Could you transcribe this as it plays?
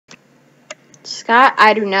Scott,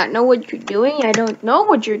 I do not know what you're doing. I don't know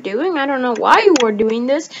what you're doing. I don't know why you are doing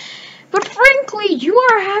this. But frankly, you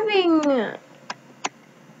are having...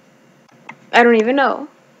 I don't even know.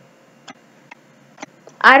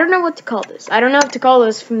 I don't know what to call this. I don't know if to call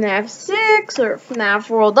this FNAF6 or FNAF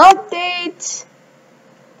World Update.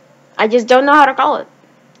 I just don't know how to call it.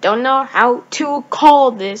 Don't know how to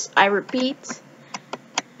call this, I repeat.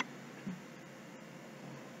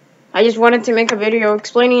 I just wanted to make a video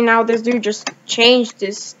explaining how this dude just changed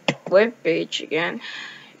this webpage again.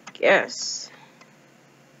 I guess.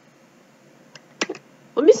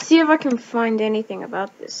 Let me see if I can find anything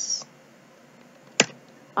about this.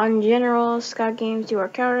 On general, ScottGames, you are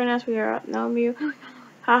cowering us. We are outnumbered you.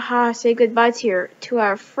 Haha, say goodbye to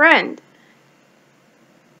our friend.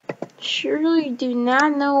 Surely do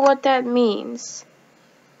not know what that means.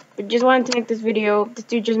 But just wanted to make this video. This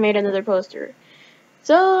dude just made another poster.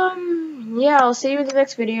 So, yeah, I'll see you in the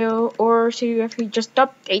next video, or see you if he just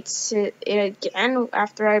updates it again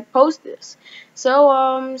after I post this.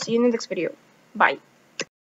 So, see you in the next video. Bye.